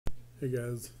Hey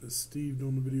guys, this is Steve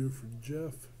doing the video for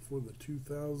Jeff for the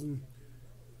 2000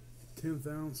 10th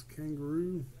ounce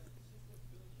Kangaroo.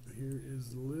 Here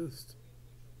is the list.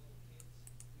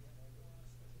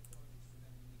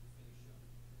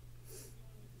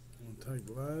 I'm going to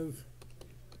type live.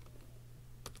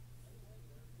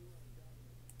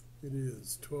 It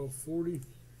is 1240.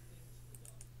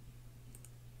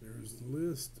 There's the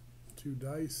list. 2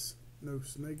 dice, no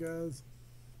snake eyes.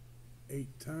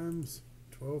 8 times.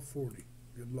 1240.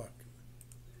 Good luck.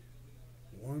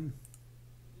 1,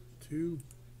 2,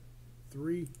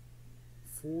 3,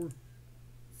 4,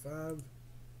 5,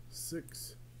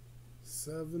 6,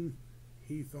 7.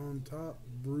 Heath on top,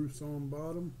 Bruce on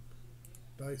bottom.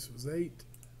 Dice was 8.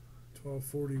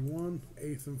 1241.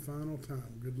 8th and final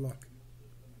time. Good luck.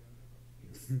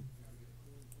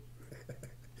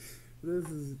 This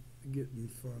is getting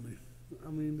funny.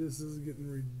 I mean, this is getting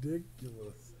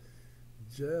ridiculous.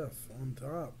 Jeff on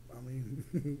top. I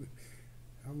mean,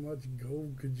 how much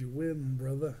gold could you win,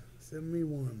 brother? Send me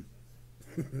one.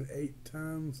 8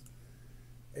 times.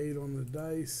 8 on the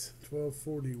dice.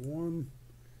 1241.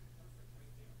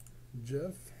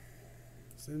 Jeff,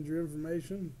 send your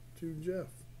information to Jeff.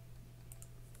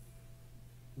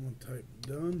 I'm going to type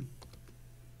done.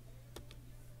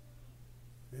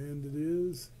 And it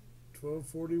is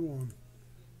 1241.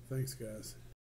 Thanks, guys.